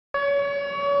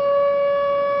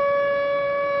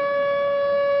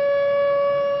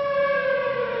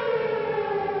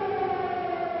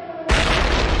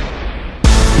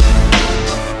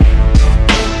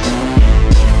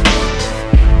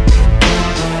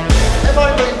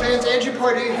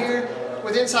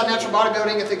Inside Natural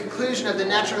Bodybuilding at the conclusion of the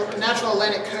Natural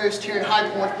Atlantic Coast here in High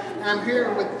Point, and I'm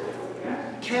here with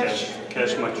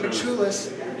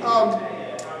Maciulis.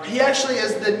 He actually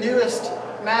is the newest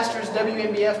Masters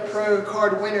WNBF Pro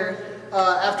card winner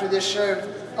after this show.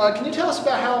 Can you tell us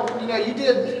about how you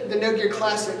did the No Gear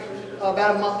Classic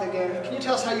about a month ago? Can you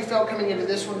tell us how you felt coming into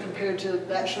this one compared to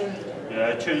that show? Yeah,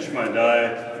 I changed my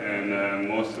diet, and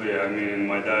mostly,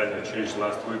 my diet I changed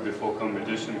last week before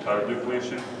competition, carb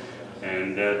depletion,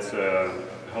 and that's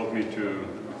helped me to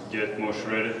get more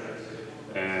shredded.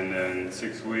 And in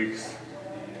 6 weeks,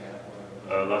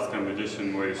 last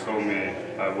competition where you saw me,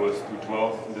 I was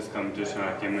 212. This competition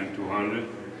I came in 200,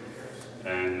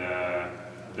 and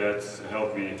that's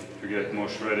helped me to get more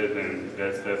shredded, and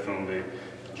that's definitely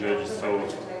judges saw.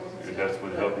 That's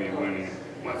what helped me winning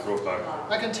my pro card.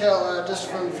 I can tell just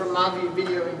from my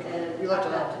videoing, you looked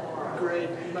great,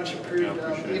 much improved,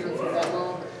 even for that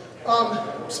long.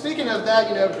 Speaking of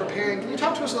that, preparing, can you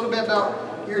talk to us a little bit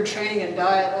about your training and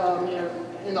diet,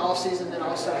 in the off season, and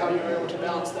also how you were able to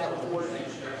balance that with work?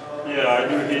 Yeah, I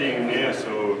do hitting in there,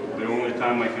 so the only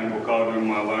time I can work out during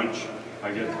my lunch,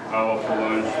 I get an hour for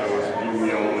lunch, so it's giving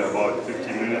me only about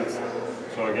 15 minutes.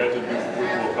 So I get to do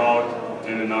quick workout,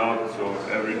 in and out, so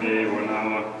every day, 1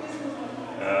 hour.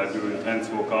 Do intense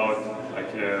workout.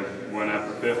 Like when I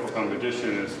prepare for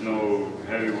competition, it's no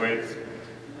heavy weights.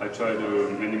 I try to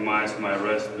minimize my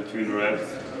rest between reps,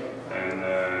 and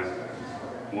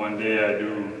one day I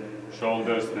do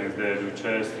shoulders, next day I do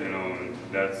chest, and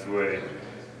that's the way.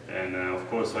 And of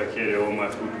course I carry all my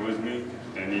food with me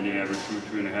and eating every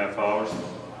 2.5 hours.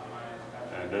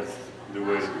 That's the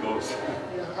way it goes.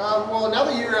 Yeah. Well, now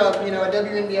that you're a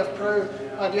WNBF pro,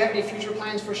 do you have any future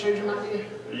plans for shows you might do?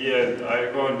 Yeah,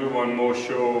 I'm going to do one more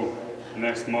show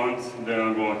next month, then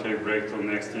I'm going to take a break till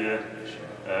next year.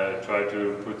 Try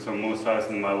to put some more size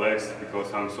in my legs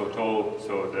because I'm so tall,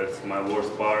 so that's my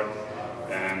worst part,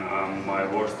 and I'm my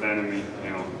worst enemy,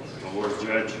 the worst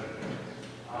judge.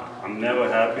 I'm never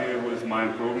happy with my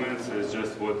improvements, it's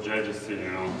just what judges see,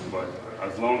 but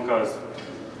as long as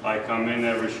I come in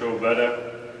every show better,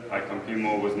 I compete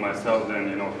more with myself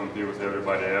than, compete with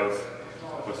everybody else.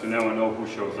 Because you never know who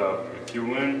shows up. If you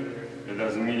win, it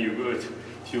doesn't mean you're good.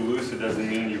 If you lose, it doesn't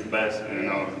mean you're best,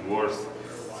 worse.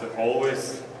 So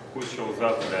always who shows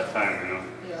up at that time,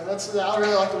 Yeah, I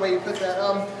really like the way you put that.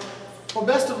 Well,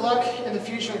 best of luck in the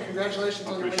future, and congratulations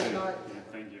on your win tonight.